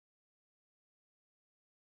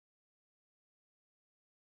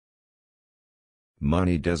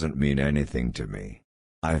Money doesn't mean anything to me.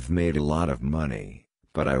 I've made a lot of money,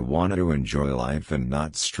 but I want to enjoy life and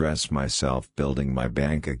not stress myself building my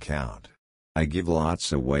bank account. I give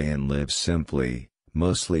lots away and live simply,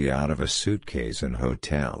 mostly out of a suitcase and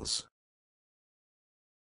hotels.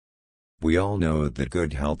 We all know that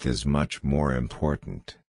good health is much more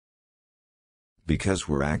important. Because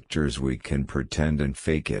we're actors we can pretend and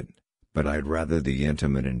fake it, but I'd rather the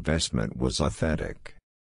intimate investment was authentic.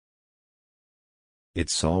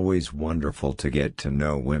 It's always wonderful to get to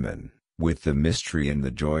know women, with the mystery and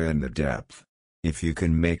the joy and the depth. If you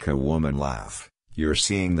can make a woman laugh, you're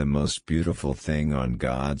seeing the most beautiful thing on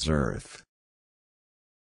God's earth.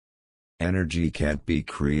 Energy can't be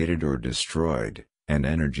created or destroyed, and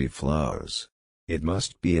energy flows. It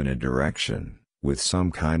must be in a direction, with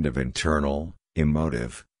some kind of internal,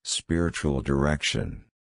 emotive, spiritual direction.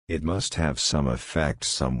 It must have some effect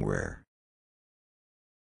somewhere.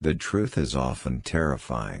 The truth is often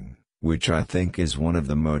terrifying, which I think is one of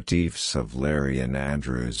the motifs of Larry and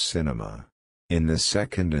Andrew's cinema. In the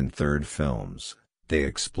second and third films, they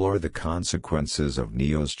explore the consequences of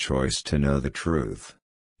Neo's choice to know the truth.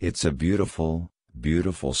 It's a beautiful,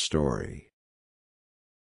 beautiful story.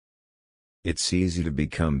 It's easy to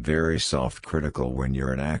become very self-critical when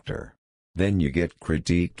you're an actor. Then you get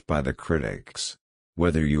critiqued by the critics.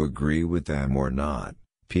 Whether you agree with them or not,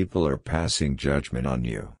 people are passing judgment on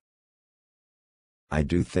you. I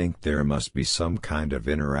do think there must be some kind of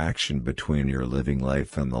interaction between your living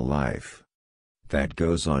life and the life that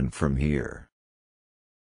goes on from here.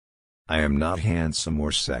 I am not handsome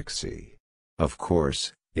or sexy. Of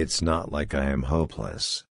course, it's not like I am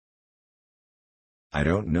hopeless. I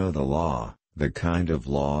don't know the law, the kind of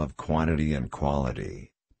law of quantity and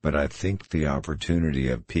quality, but I think the opportunity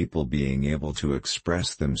of people being able to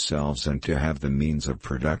express themselves and to have the means of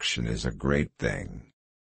production is a great thing.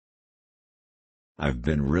 I've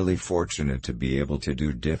been really fortunate to be able to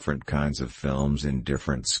do different kinds of films in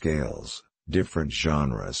different scales, different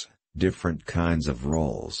genres, different kinds of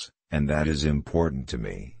roles, and that is important to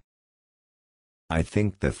me. I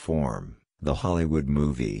think the form, the Hollywood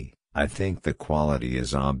movie, I think the quality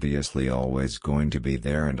is obviously always going to be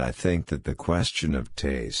there, and I think that the question of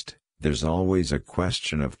taste, there's always a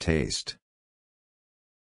question of taste.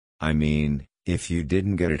 I mean, if you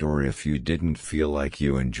didn't get it or if you didn't feel like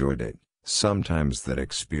you enjoyed it, sometimes that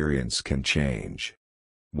experience can change.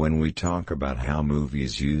 When we talk about how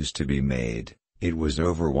movies used to be made, it was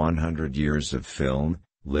over 100 years of film,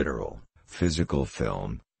 literal, physical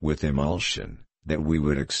film, with emulsion, that we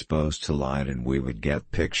would expose to light and we would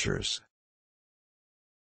get pictures.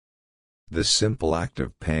 The simple act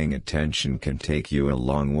of paying attention can take you a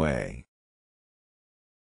long way.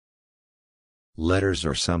 Letters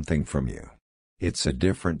are something from you. It's a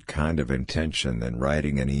different kind of intention than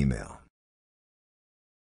writing an email.